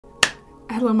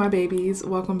Hello my babies,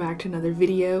 welcome back to another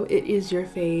video. It is your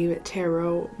fave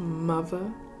tarot mother.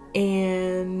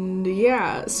 And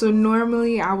yeah, so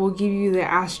normally I will give you the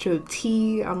astro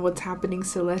tea on what's happening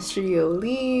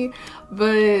celestially,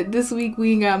 but this week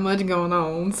we ain't got much going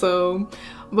on.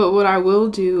 But what I will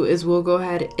do is we'll go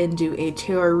ahead and do a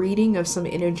tarot reading of some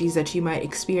energies that you might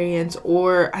experience,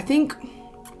 or I think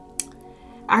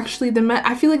actually,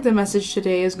 I feel like the message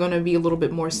today is going to be a little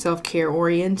bit more self-care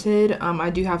oriented. I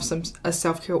do have a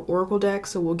self-care oracle deck,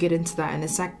 so we'll get into that in a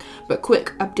sec. But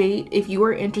quick update, if you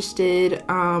are interested,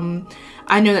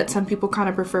 I know that some people kind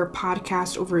of prefer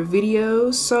podcast over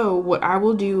video. So what I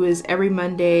will do is every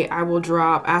Monday I will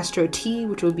drop Astro Tea,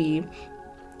 which will be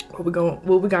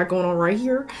what we got going on right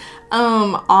here,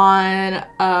 on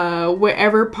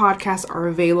wherever podcasts are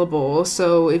available.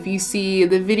 So if you see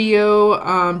the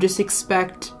video, just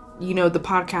expect, the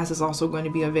podcast is also going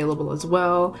to be available as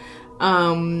well.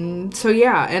 So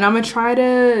yeah, and I'm gonna try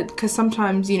to, because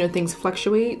sometimes things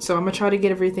fluctuate, so I'm gonna try to get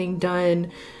everything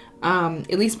done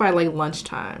at least by like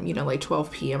lunchtime, like 12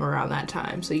 p.m. around that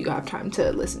time, so you have time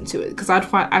to listen to it, because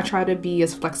I try to be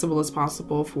as flexible as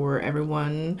possible for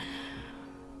everyone,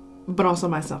 but also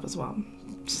myself as well.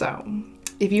 So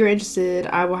if you're interested,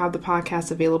 I will have the podcast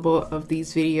available of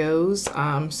these videos,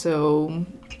 so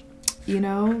you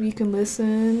can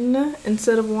listen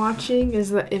instead of watching,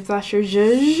 if that's your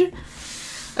zhuzh.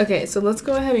 Okay, so let's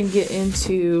go ahead and get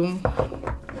into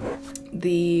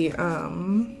the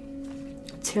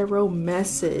tarot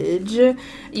message.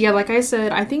 Yeah, like I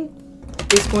said, I think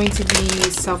it's going to be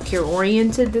self-care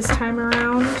oriented this time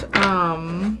around.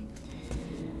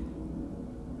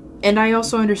 And I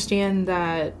also understand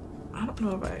that, I don't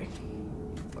know if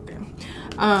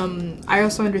I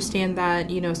also understand that,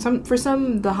 for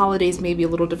some, the holidays may be a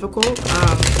little difficult,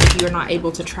 if you're not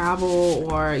able to travel,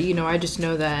 or, I just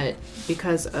know that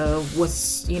because of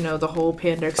what's, the whole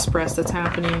Panda Express that's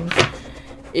happening,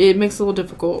 it makes it a little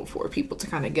difficult for people to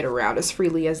kind of get around as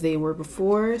freely as they were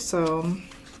before. So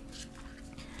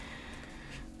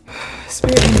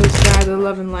Spirit angels, guide the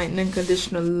love and light and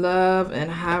unconditional love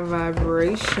and high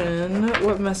vibration.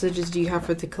 What messages do you have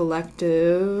for the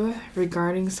collective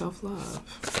regarding self-love?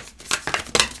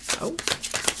 Oh.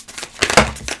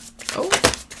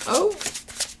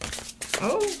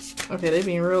 Okay, they're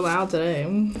being real loud today.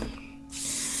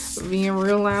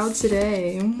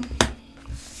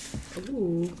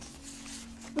 Ooh.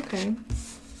 Okay.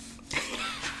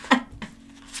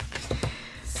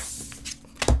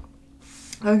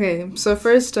 Okay, so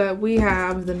first up we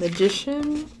have the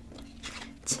Magician,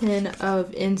 10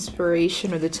 of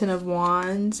Inspiration, or the 10 of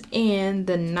Wands, and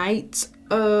the Knight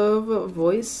of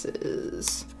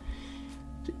Voices.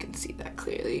 You can see that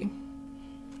clearly.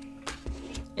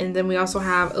 And then we also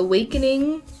have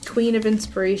Awakening, Queen of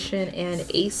Inspiration, and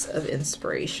Ace of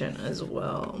Inspiration as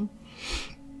well.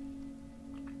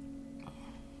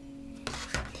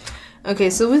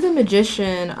 Okay, so with a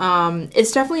Magician,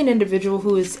 it's definitely an individual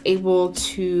who is able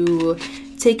to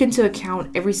take into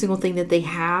account every single thing that they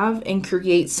have and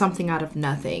create something out of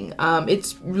nothing.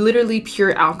 It's literally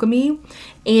pure alchemy,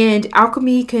 and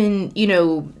alchemy can,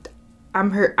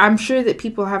 I'm sure that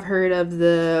people have heard of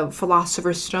the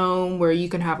Philosopher's Stone, where you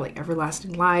can have like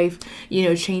everlasting life,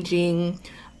 changing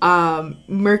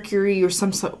mercury or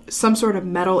some sort of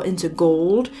metal into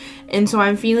gold. And so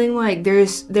I'm feeling like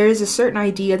there's a certain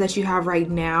idea that you have right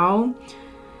now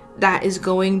that is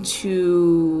going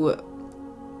to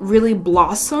really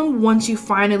blossom once you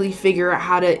finally figure out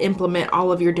how to implement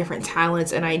all of your different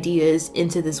talents and ideas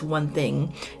into this one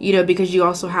thing, because you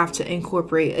also have to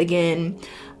incorporate, again,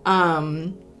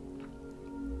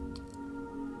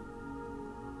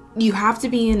 you have to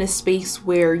be in a space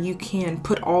where you can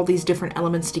put all these different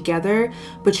elements together,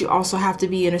 but you also have to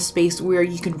be in a space where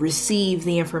you can receive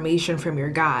the information from your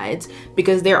guides,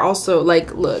 because they're also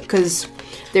like, look, because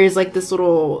there's like this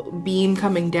little beam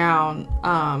coming down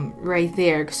right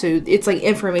there, so it's like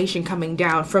information coming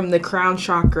down from the crown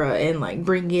chakra and like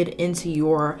bring it into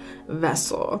your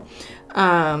vessel,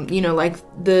 and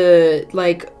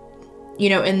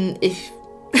if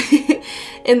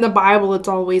in the Bible, it's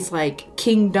always like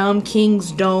kingdom,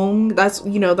 king's dome. That's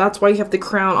why you have the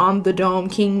crown on the dome.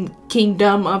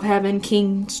 Kingdom of heaven,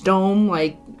 king's dome.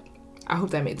 Like, I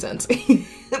hope that made sense. And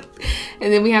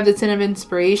then we have the 10 of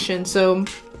Inspiration. So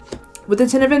with the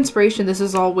 10 of Inspiration, this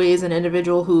is always an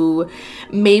individual who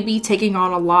may be taking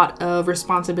on a lot of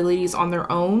responsibilities on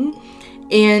their own.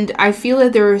 And I feel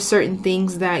that there are certain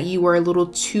things that you are a little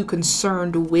too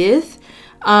concerned with.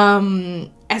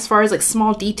 As far as like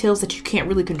small details that you can't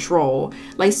really control.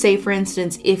 Like, say for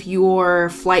instance, if your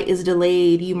flight is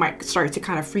delayed, you might start to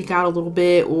kind of freak out a little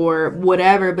bit or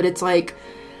whatever, but it's like,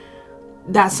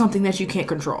 that's something that you can't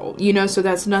control, you know? So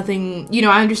that's nothing, you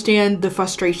know, I understand the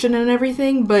frustration and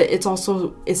everything, but it's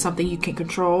something you can't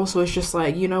control. So it's just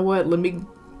like, you know what, let me,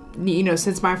 you know,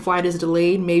 since my flight is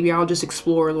delayed, maybe I'll just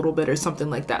explore a little bit or something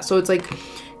like that. So it's like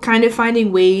kind of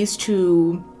finding ways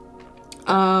to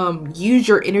use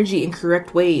your energy in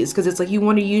correct ways, because it's like you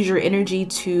want to use your energy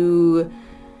to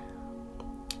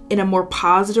in a more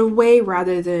positive way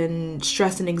rather than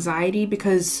stress and anxiety,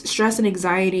 because stress and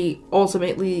anxiety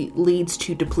ultimately leads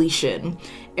to depletion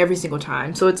every single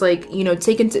time. So it's like, you know,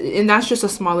 and that's just a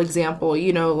small example,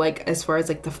 you know, like as far as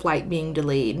like the flight being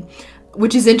delayed,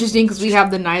 which is interesting because we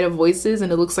have the Knight of Voices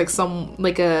and it looks like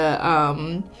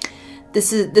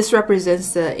this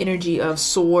represents the energy of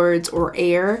swords or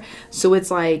air. So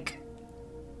it's like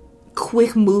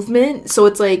quick movement. So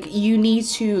it's like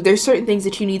there's certain things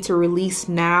that you need to release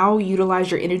now, utilize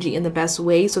your energy in the best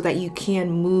way so that you can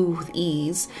move with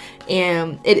ease.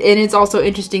 And it's also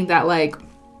interesting that like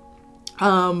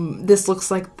this looks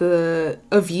like a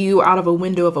view out of a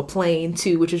window of a plane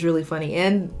too, which is really funny.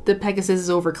 And the Pegasus is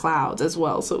over clouds as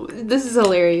well. So this is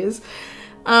hilarious.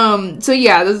 So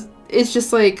yeah, it's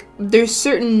just like there's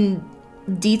certain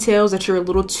details that you're a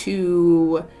little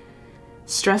too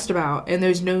stressed about, and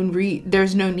there's no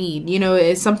need, you know.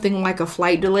 It's something like a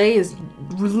flight delay is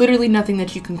literally nothing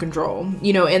that you can control,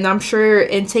 you know. And I'm sure,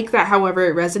 and take that however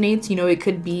it resonates, you know. It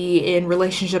could be in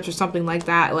relationships or something like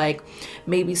that, like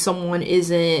maybe someone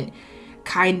isn't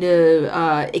kind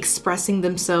of expressing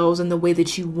themselves in the way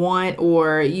that you want,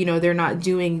 or you know, they're not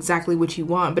doing exactly what you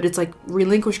want, but it's like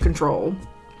relinquish control.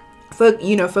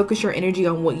 Focus your energy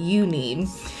on what you need.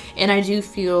 And I do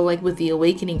feel like with the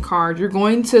Awakening card, you're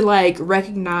going to like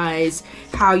recognize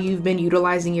how you've been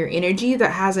utilizing your energy that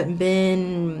hasn't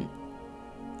been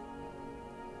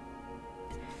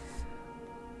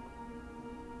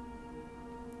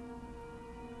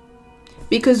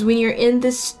because when you're in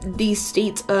these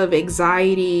states of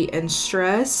anxiety and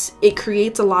stress, it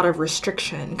creates a lot of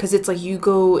restriction, because it's like you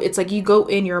go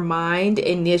in your mind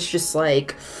and it's just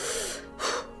like,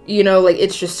 you know, like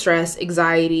it's just stress,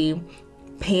 anxiety,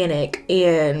 panic.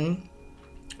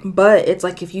 But it's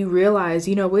like if you realize,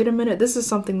 you know, wait a minute, this is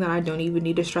something that I don't even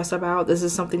need to stress about. This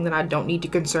is something that I don't need to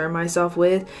concern myself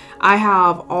with. I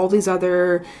have all these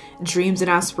other dreams and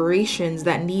aspirations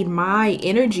that need my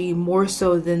energy more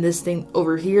so than this thing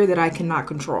over here that I cannot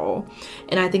control.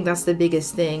 And I think that's the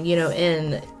biggest thing, you know.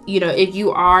 And you know, if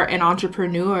you are an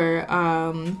entrepreneur,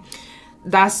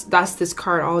 that's this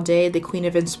card all day, the Queen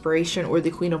of Inspiration or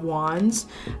the Queen of Wands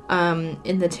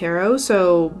in the tarot.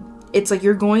 So it's like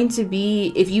you're going to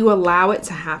be, if you allow it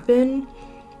to happen,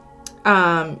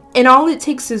 and all it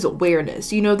takes is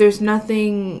awareness, you know. There's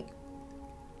nothing,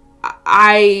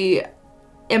 I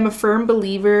am a firm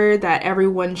believer that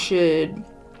everyone should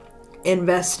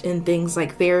invest in things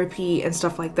like therapy and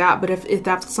stuff like that, but if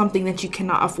that's something that you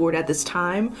cannot afford at this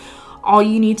time, all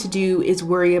you need to do is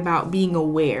worry about being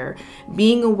aware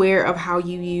of how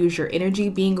you use your energy,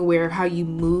 being aware of how you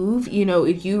move. You know,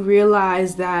 if you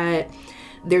realize that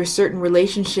there's certain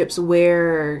relationships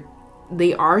where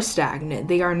they are stagnant,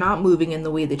 they are not moving in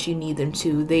the way that you need them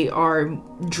to, they are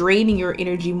draining your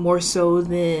energy more so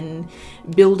than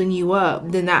building you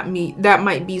up, then that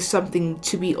might be something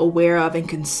to be aware of and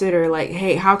consider, like,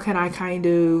 hey, how can I kind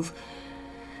of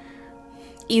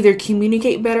either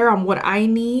communicate better on what I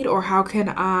need, or how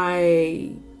can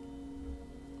I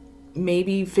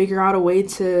maybe figure out a way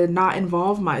to not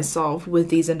involve myself with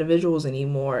these individuals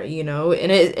anymore, you know.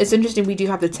 And it's interesting, we do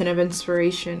have the 10 of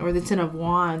Inspiration or the 10 of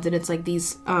Wands, and it's like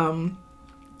these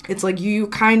it's like you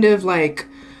kind of like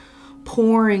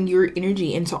pouring your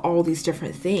energy into all these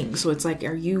different things. So it's like,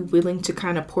 are you willing to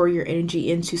kind of pour your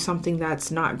energy into something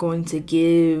that's not going to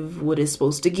give what it's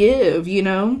supposed to give, you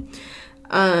know?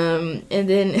 And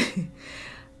then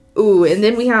and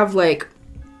then we have like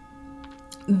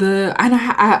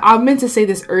I meant to say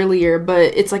this earlier,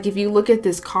 but it's like if you look at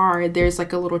this card, there's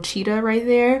like a little cheetah right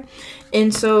there.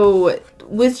 And so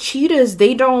with cheetahs,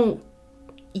 they don't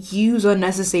use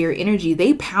unnecessary energy.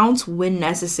 They pounce when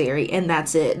necessary, and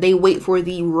that's it. They wait for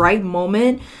the right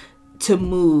moment to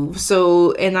move.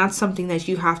 So, and that's something that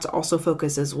you have to also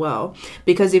focus as well,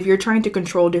 because if you're trying to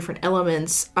control different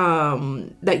elements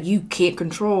that you can't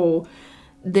control,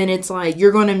 then it's like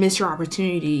you're going to miss your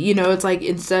opportunity. You know, it's like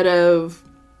instead of,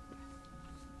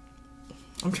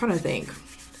 I'm trying to think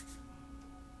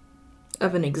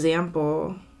of an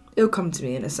example. It'll come to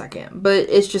me in a second, but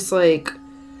it's just like,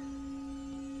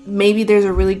 maybe there's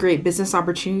a really great business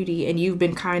opportunity and you've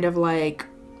been kind of like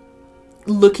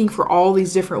looking for all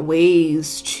these different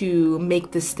ways to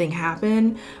make this thing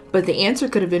happen, but the answer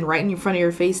could have been right in front of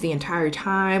your face the entire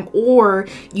time, or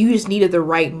you just needed the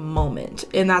right moment,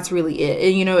 and that's really it.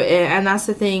 And, you know, and that's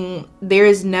the thing.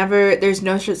 There's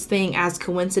no such thing as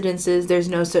coincidences. There's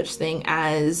no such thing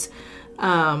as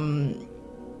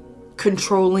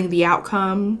controlling the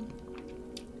outcome.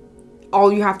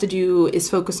 All you have to do is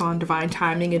focus on divine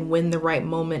timing and when the right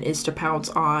moment is to pounce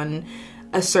on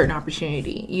a certain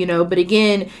opportunity, you know. But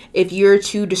again, if you're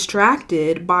too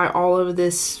distracted by all of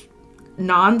this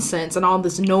nonsense and all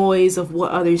this noise of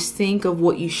what others think of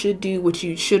what you should do, what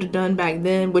you should have done back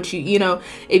then, what you know,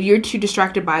 if you're too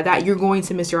distracted by that, you're going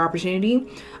to miss your opportunity.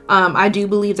 I do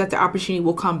believe that the opportunity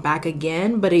will come back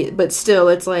again, but still,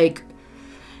 it's like,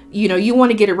 you know, you want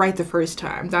to get it right the first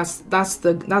time. That's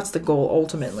the goal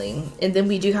ultimately. And then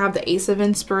we do have the Ace of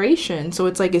Inspiration. So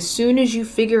it's like, as soon as you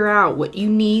figure out what you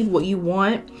need, what you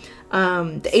want,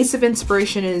 the Ace of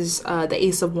Inspiration is the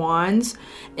Ace of Wands.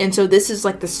 And so this is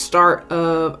like the start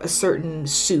of a certain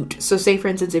suit. So say, for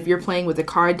instance, if you're playing with a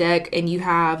card deck and you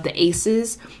have the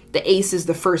aces, the ace is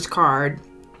the first card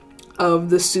of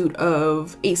the suit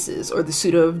of aces, or the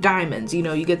suit of diamonds. You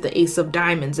know, you get the Ace of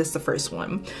Diamonds, that's the first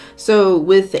one. So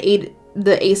with the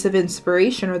Ace of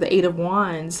Inspiration, or the Eight of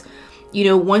Wands, you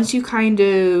know, once you kind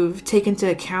of take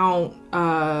into account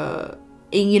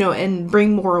you know, and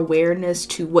bring more awareness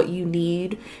to what you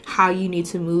need, how you need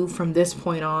to move from this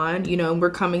point on, you know,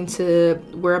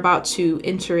 we're about to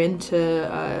enter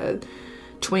into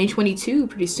 2022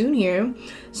 pretty soon here.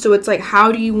 So it's like,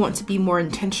 how do you want to be more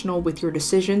intentional with your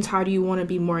decisions? How do you want to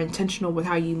be more intentional with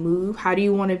how you move? How do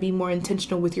you want to be more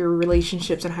intentional with your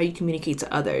relationships and how you communicate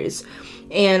to others?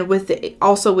 And with the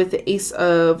Ace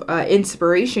of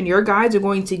Inspiration, your guides are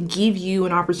going to give you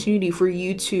an opportunity for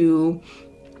you to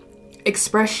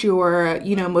express your,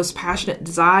 you know, most passionate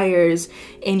desires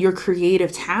and your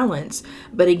creative talents.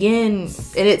 But again,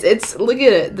 and it's look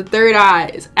at it, the third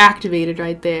eye is activated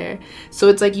right there. So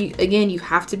it's like, you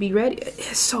have to be ready.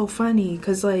 It's so funny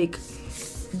because, like,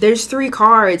 there's 3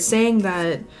 cards saying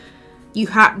that you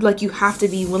have to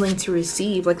be willing to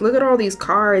receive. Like, look at all these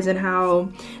cards and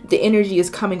how the energy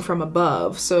is coming from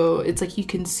above. So it's like, you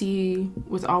can see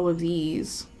with all of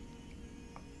these,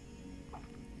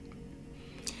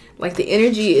 like, the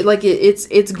energy, like,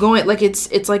 it's going, like,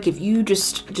 it's like, if you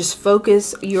just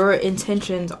focus your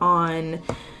intentions on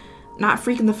not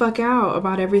freaking the fuck out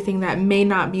about everything that may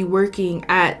not be working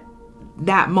at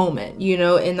that moment, you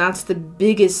know. And that's the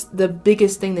biggest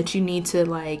thing that you need to,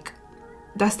 like,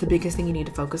 that's the biggest thing you need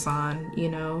to focus on, you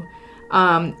know.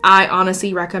 I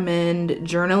honestly recommend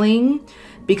journaling,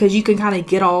 because you can kind of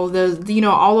get all of those, you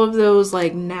know, all of those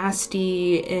like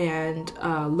nasty and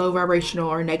low vibrational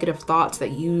or negative thoughts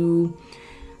that you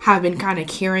have been kind of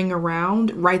carrying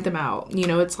around. Write them out. You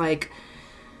know, it's like,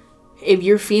 if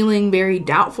you're feeling very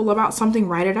doubtful about something,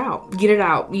 write it out, get it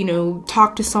out, you know,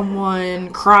 talk to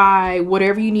someone, cry,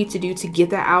 whatever you need to do to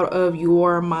get that out of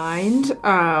your mind.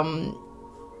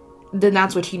 Then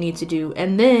that's what you need to do.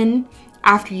 And then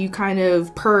after you kind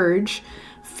of purge,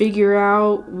 figure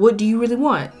out, what do you really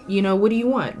want? You know, what do you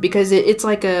want? Because it's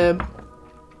like a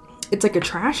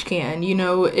trash can, you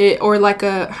know, or like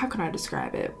how can I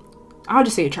describe it? I'll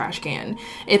just say a trash can.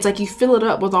 It's like, you fill it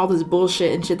up with all this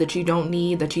bullshit and shit that you don't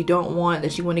need, that you don't want,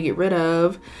 that you want to get rid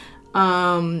of.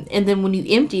 And then when you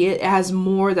empty it, it has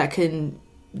more that can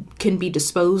be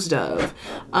disposed of.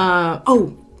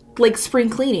 Like spring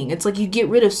cleaning. It's like, you get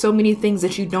rid of so many things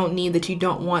that you don't need, that you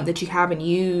don't want, that you haven't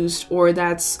used, or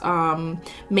that's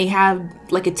may have,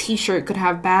 like, a t-shirt could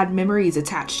have bad memories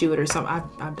attached to it or something.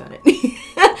 I've done it.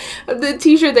 The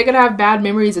t-shirt that could have bad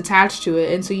memories attached to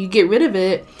it, and so you get rid of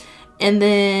it, and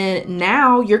then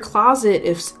now your closet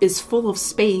is full of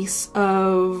space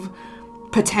of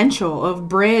potential, of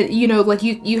brand, you know, like,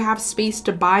 you have space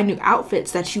to buy new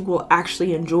outfits that you will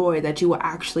actually enjoy, that you will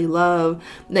actually love,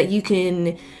 that you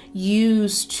can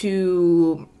use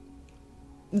to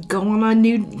go on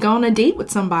a date with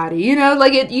somebody, you know,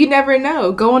 like, you never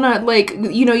know, go on a, like,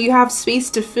 you know, you have space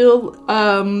to fill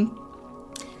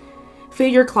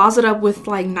your closet up with,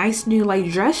 like, nice new,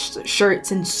 like, dress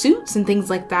shirts and suits and things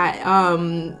like that,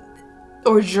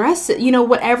 or dress, you know,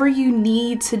 whatever you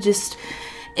need to just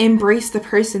embrace the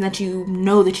person that you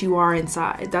know that you are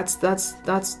inside. That's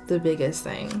the biggest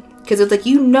thing, because it's like,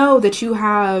 you know that you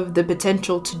have the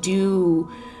potential to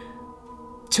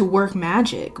work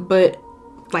magic, but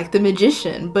like the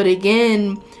magician. But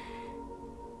again,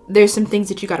 there's some things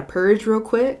that you got to purge real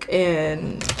quick,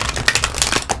 and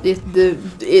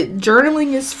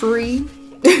journaling is free.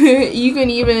 You can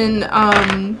even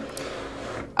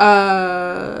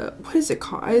what is it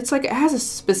called? It's like, it has a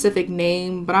specific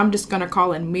name, but I'm just gonna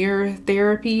call it mirror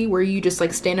therapy, where you just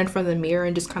like stand in front of the mirror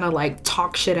and just kind of like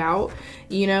talk shit out,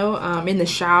 you know. In the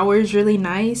shower is really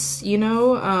nice, you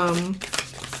know.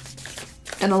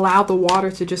 And allow the water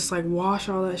to just like wash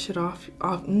all that shit off,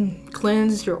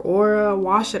 cleanse your aura,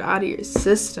 wash it out of your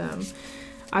system.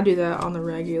 I do that on the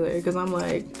regular because I'm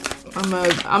like,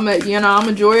 I'm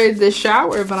enjoy this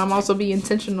shower, but I'm also be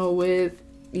intentional with,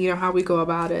 you know, how we go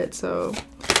about it. So,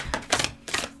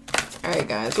 all right,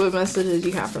 guys, what messages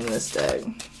you have from this deck?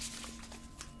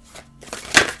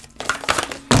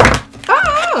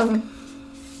 Ah!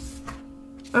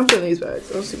 I'm putting these back.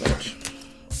 That's too much.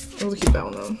 We'll keep that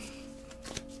one on.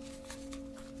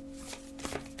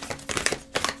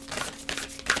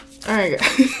 All right,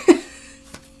 guys.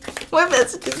 What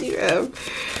messages do you have?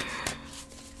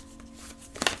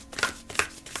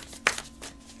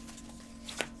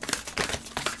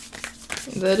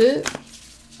 Is that it?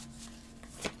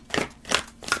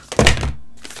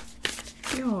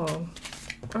 Yo,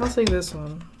 I'll take this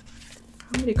one.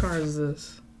 How many cards is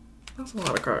this? That's a lot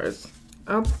of cards.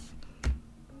 I'm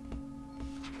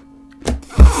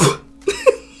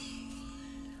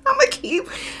gonna keep.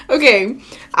 Okay,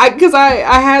 because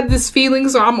I had this feeling,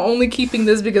 so I'm only keeping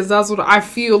this because that's what I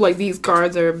feel like these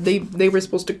cards are. They were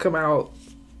supposed to come out.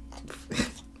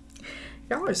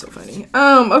 Y'all are so funny.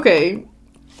 Okay.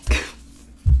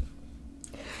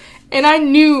 And I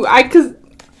knew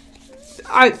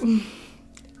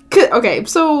okay,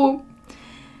 so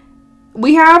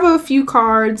we have a few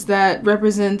cards that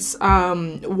represents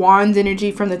Wands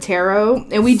energy from the tarot,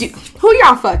 and we do. Who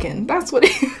y'all fucking? That's what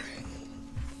it is.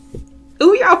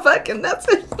 Who y'all fucking? That's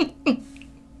it.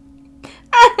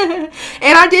 And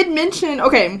I did mention,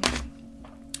 okay,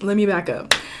 let me back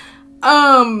up.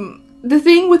 The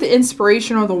thing with the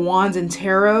inspiration or the wands and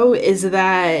tarot is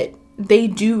that they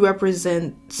do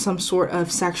represent some sort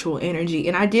of sexual energy.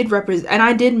 And I did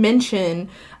mention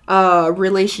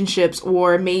relationships,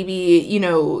 or maybe, you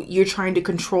know, you're trying to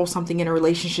control something in a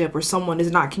relationship, or someone is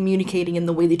not communicating in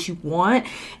the way that you want.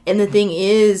 And the thing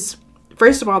is,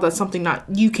 first of all, that's something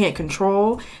you can't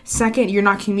control. Second, you're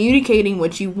not communicating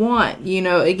what you want. You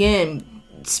know, again,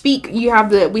 we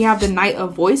have the Knight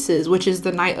of Voices, which is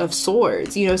the Knight of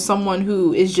Swords. You know, someone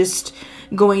who is just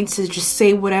going to just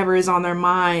say whatever is on their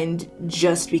mind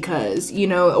just because, you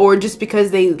know, or just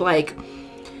because they like,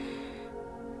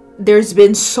 there's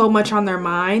been so much on their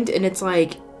mind, and it's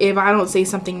like, if I don't say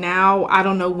something now, I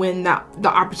don't know when the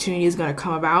opportunity is going to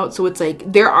come about. So it's like,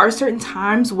 there are certain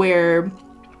times where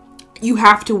you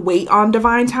have to wait on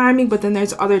divine timing, but then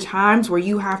there's other times where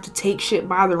you have to take shit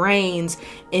by the reins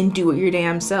and do it your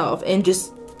damn self and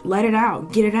just let it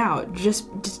out, get it out. Just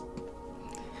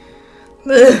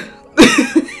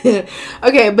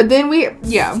okay, but then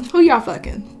who y'all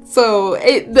fucking? So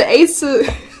the Ace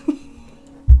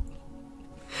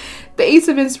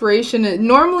of Inspiration,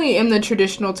 normally in the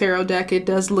traditional tarot deck, it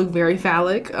does look very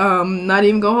phallic. Not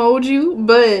even gonna hold you,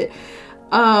 but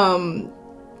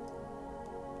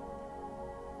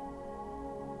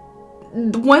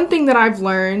one thing that I've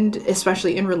learned,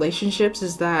 especially in relationships,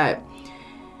 is that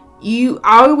I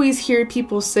always hear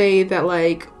people say that,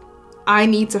 like, I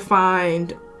need to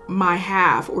find my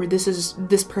half, or this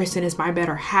person is my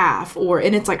better half,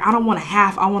 and it's like, I don't want a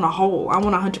half, I want a whole, I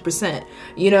want 100%,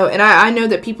 you know. And I know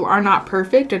that people are not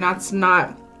perfect, and that's not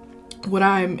what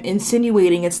I'm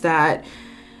insinuating. It's that,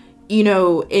 you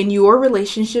know, in your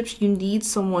relationships, you need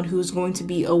someone who's going to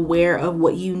be aware of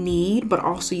what you need, but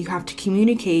also you have to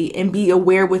communicate and be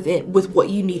aware with what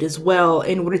you need as well,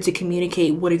 in order to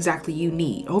communicate what exactly you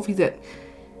need. Hopefully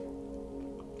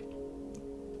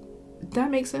that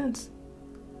makes sense.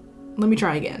 Let me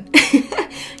try again.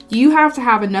 You have to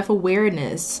have enough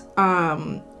awareness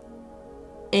and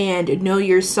know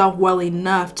yourself well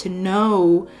enough to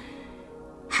know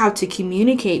how to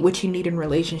communicate what you need in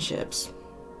relationships.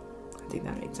 I think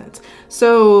that makes sense.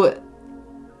 So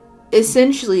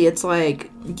essentially, it's like,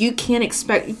 you can't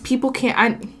expect, people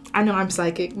can't, I know I'm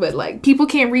psychic, but like, people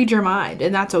can't read your mind,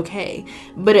 and that's okay.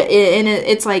 But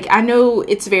it's like, I know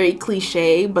it's very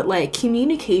cliche, but like,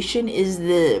 communication is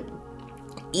the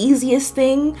easiest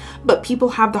thing, but people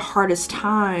have the hardest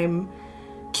time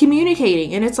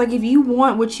communicating. And it's like, if you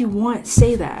want what you want,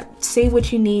 say that. Say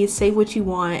what you need, say what you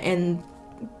want, and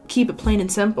keep it plain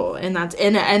and simple. And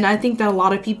I think that a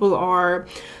lot of people are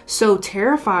so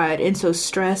terrified and so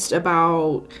stressed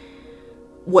about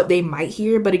what they might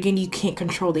hear, but again, you can't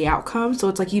control the outcome, so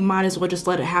it's like, you might as well just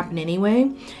let it happen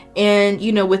anyway. And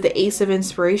you know, with the Ace of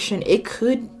Inspiration, it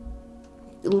could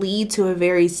lead to a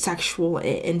very sexual and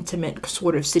intimate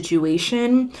sort of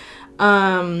situation.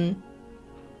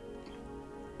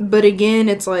 But again,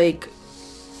 it's like,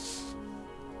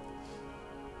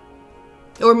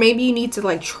 or maybe you need to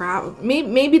like travel.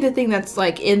 Maybe the thing that's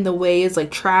like in the way is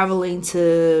like traveling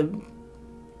to,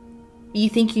 you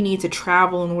think you need to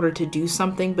travel in order to do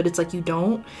something, but it's like you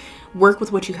don't. Work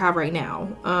with what you have right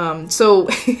now. So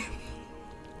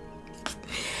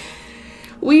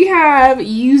we have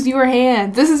use your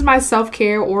hands. This is my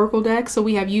self-care oracle deck. So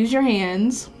we have use your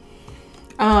hands,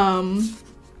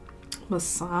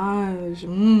 massage,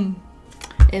 and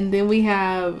then we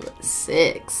have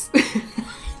sex.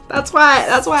 That's why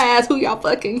I asked who y'all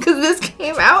fucking, because this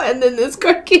came out and then this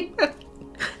card came out.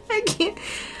 I can't.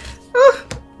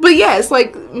 But yes,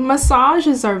 like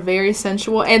massages are very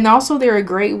sensual, and also they're a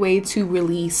great way to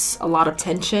release a lot of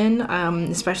tension,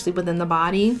 especially within the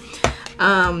body.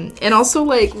 And also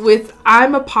like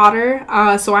I'm a potter,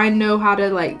 so I know how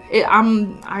to like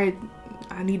I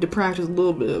need to practice a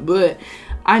little bit, but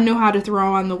I know how to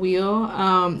throw on the wheel,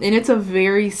 and it's a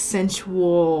very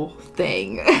sensual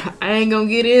thing. I ain't gonna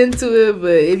get into it,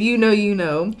 but if you know, you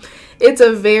know. It's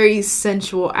a very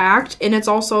sensual act, and it's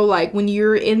also like when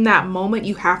you're in that moment,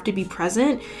 you have to be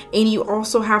present, and you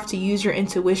also have to use your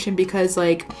intuition, because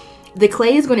like the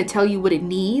clay is going to tell you what it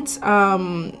needs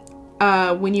when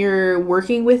you're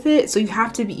working with it. So you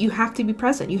have to be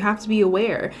present, you have to be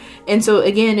aware. And so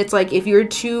again, it's like if you're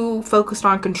too focused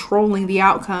on controlling the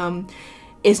outcome,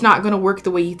 it's not going to work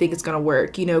the way you think it's going to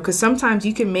work, you know, because sometimes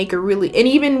you can make a really, and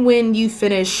even when you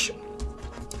finish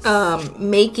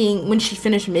when she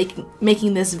finished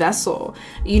making this vessel,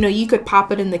 you know, you could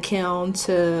pop it in the kiln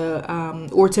to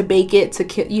or to bake it,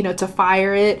 to, you know, to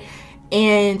fire it,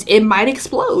 and it might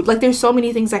explode. Like there's so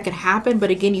many things that could happen,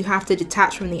 but again, you have to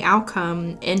detach from the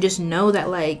outcome and just know that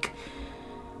like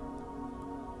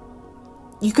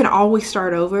you can always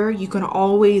start over. You can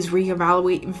always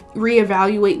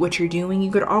reevaluate what you're doing. You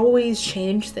could always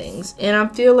change things. And I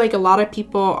feel like a lot of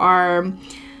people are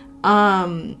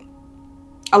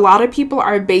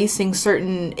basing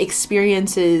certain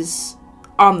experiences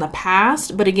on the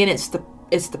past, but again, it's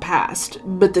the past.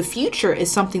 But the future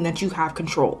is something that you have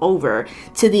control over,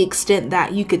 to the extent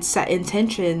that you could set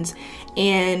intentions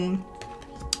and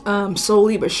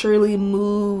slowly but surely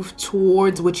move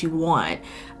towards what you want.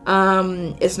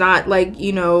 It's not like,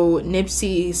 you know,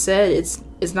 Nipsey said,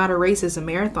 it's not a race, it's a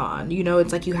marathon. You know,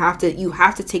 it's like you have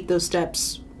to take those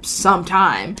steps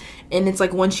sometime, and it's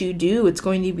like once you do, it's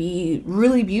going to be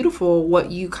really beautiful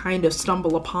what you kind of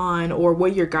stumble upon, or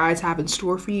what your guides have in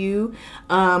store for you,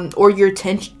 or your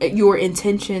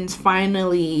intentions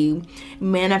finally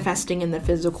manifesting in the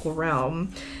physical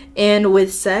realm. And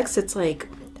with sex, it's like,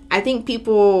 I think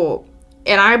people,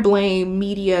 and I blame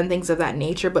media and things of that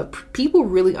nature, but people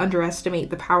really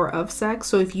underestimate the power of sex.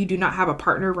 So if you do not have a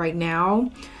partner right now,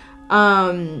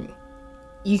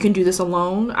 you can do this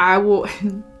alone. I will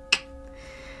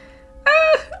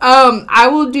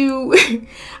do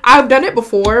I've done it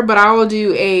before, but I will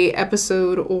do a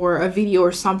episode or a video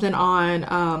or something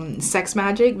on sex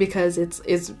magic, because it's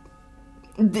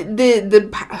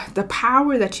the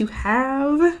power that you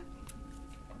have.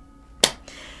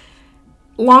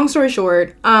 Long story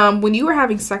short, when you are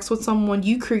having sex with someone,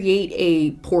 you create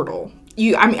a portal.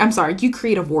 You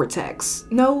create a vortex.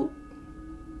 No,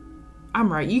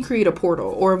 I'm right. You create a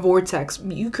portal or a vortex.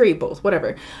 You create both,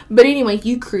 whatever. But anyway,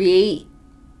 you create,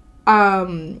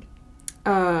 it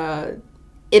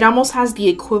almost has the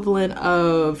equivalent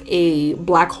of a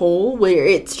black hole, where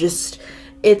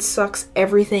it sucks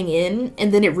everything in,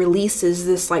 and then it releases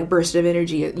this like burst of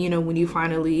energy, you know, when you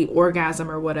finally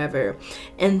orgasm or whatever.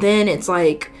 And then it's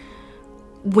like,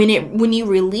 when you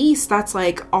release, that's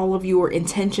like all of your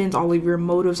intentions, all of your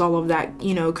motives, all of that,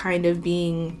 you know, kind of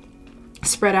being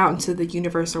spread out into the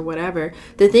universe or whatever.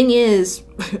 The thing is,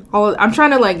 I'm trying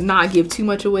to like not give too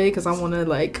much away, because I want to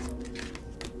like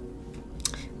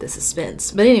the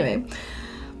suspense. But anyway,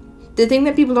 the thing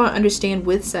that people don't understand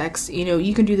with sex, you know,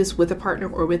 you can do this with a partner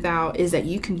or without, is that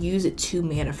you can use it to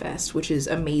manifest, which is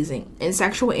amazing. And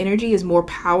sexual energy is more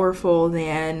powerful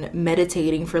than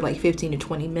meditating for like 15 to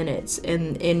 20 minutes.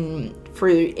 And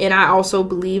I also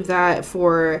believe that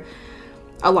for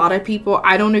a lot of people,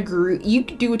 I don't agree. You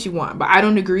can do what you want, but I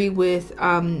don't agree with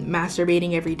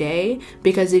masturbating every day,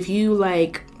 because if you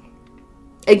like,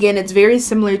 again, it's very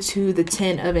similar to the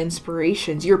 10 of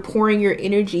inspirations. You're pouring your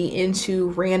energy into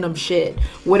random shit,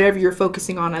 whatever you're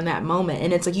focusing on in that moment.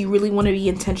 And it's like, you really want to be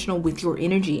intentional with your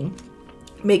energy.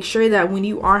 Make sure that when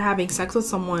you are having sex with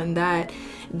someone, that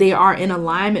they are in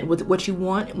alignment with what you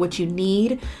want, what you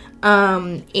need.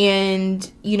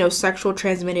 And you know, sexual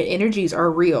transmitted energies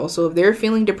are real. So if they're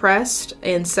feeling depressed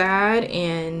and sad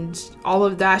and all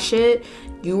of that shit,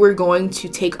 you are going to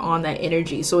take on that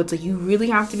energy. So it's like you really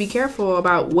have to be careful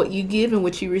about what you give and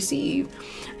what you receive.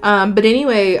 But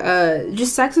anyway,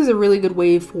 just sex is a really good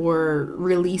way for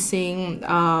releasing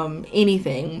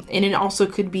anything. And it also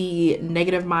could be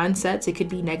negative mindsets. It could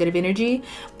be negative energy,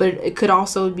 but it could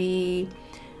also be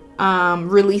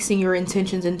releasing your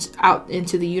intentions out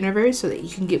into the universe so that you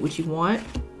can get what you want.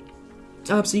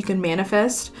 So you can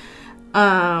manifest.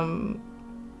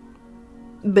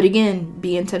 But again,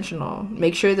 be intentional.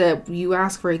 Make sure that you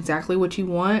ask for exactly what you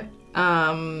want.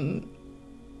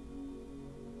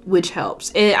 Which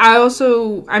helps. And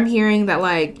I'm hearing that,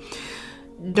 like,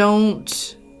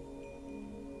 don't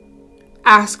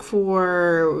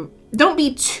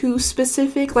be too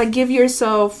specific. Like, give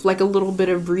yourself like a little bit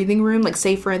of breathing room. Like,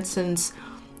 say for instance,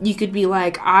 you could be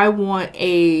like, I want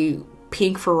a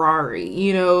pink Ferrari,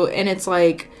 you know, and it's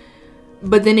like,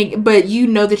 but you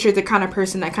know that you're the kind of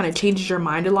person that kind of changes your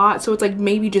mind a lot. So it's like,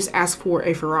 maybe just ask for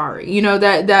a Ferrari, you know,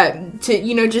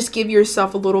 just give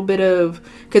yourself a little bit of,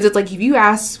 because it's like, if you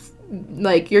ask,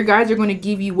 like, your guides are going to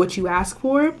give you what you ask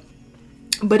for.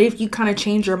 But if you kind of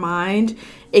change your mind,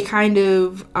 it kind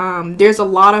of, there's a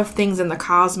lot of things in the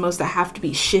cosmos that have to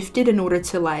be shifted in order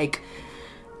to, like,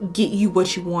 get you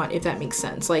what you want, if that makes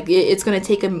sense. Like, it's going to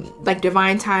take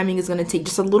divine timing is going to take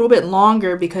just a little bit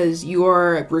longer because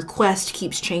your request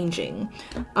keeps changing.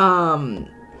 But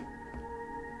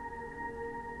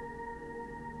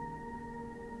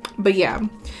yeah,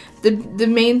 the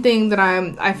main thing that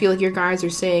I feel like your guys are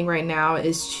saying right now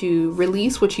is to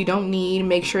release what you don't need.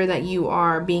 Make sure that you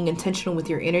are being intentional with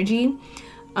your energy.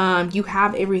 You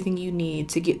have everything you need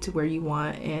to get to where you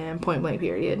want, and point blank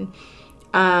period.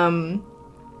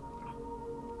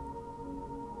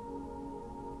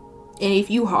 And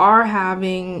if you are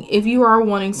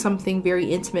wanting something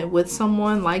very intimate with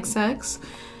someone, like sex,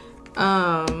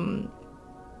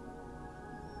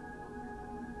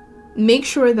 make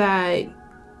sure that,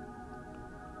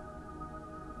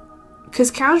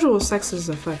 because casual sex is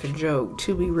a fucking joke,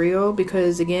 to be real,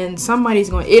 because again,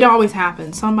 it always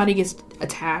happens. Somebody gets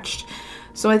attached.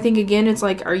 So I think, again, it's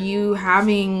like, are you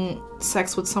having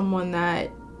sex with someone that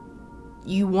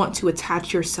you want to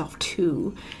attach yourself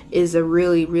to is a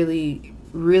really, really,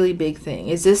 really big thing.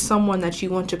 Is this someone that you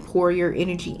want to pour your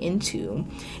energy into?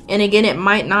 And again, it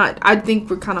might not, I think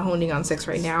we're kind of honing on sex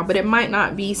right now, but it might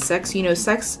not be sex. You know,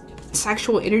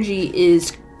 sexual energy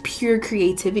is pure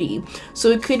creativity. So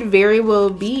it could very well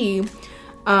be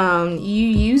you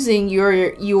using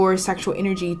your sexual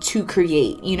energy to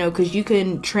create, you know, because you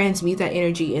can transmute that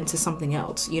energy into something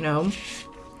else, you know.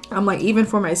 I'm like, even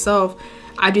for myself,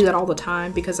 I do that all the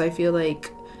time, because I feel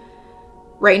like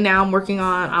right now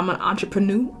I'm an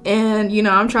entrepreneur, and, you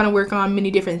know, I'm trying to work on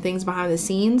many different things behind the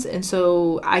scenes. And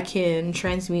so I can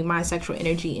transmute my sexual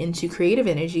energy into creative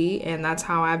energy. And that's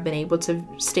how I've been able to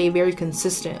stay very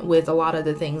consistent with a lot of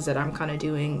the things that I'm kind of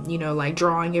doing, you know, like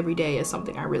drawing every day is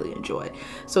something I really enjoy.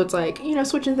 So it's like, you know,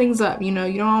 switching things up, you know,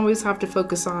 you don't always have to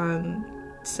focus on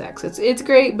sex. It's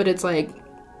great, but it's like,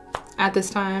 at this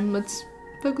time, let's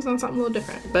focus on something a little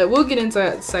different. But we'll get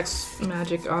into sex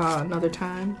magic another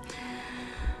time.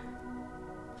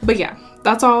 But yeah,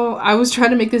 that's all. I was trying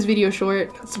to make this video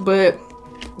short, but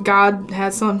God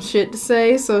had some shit to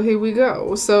say, so here we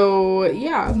go. So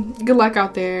yeah, good luck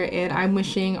out there, and I'm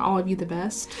wishing all of you the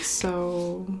best.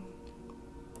 So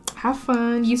have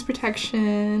fun, use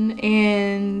protection,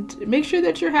 and make sure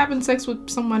that you're having sex with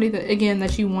somebody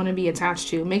that you want to be attached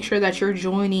to. Make sure that you're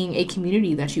joining a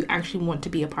community that you actually want to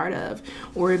be a part of,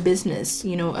 or a business,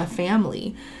 you know, a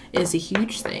family is a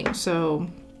huge thing. So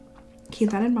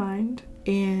keep that in mind,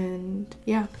 and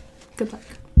yeah, good luck.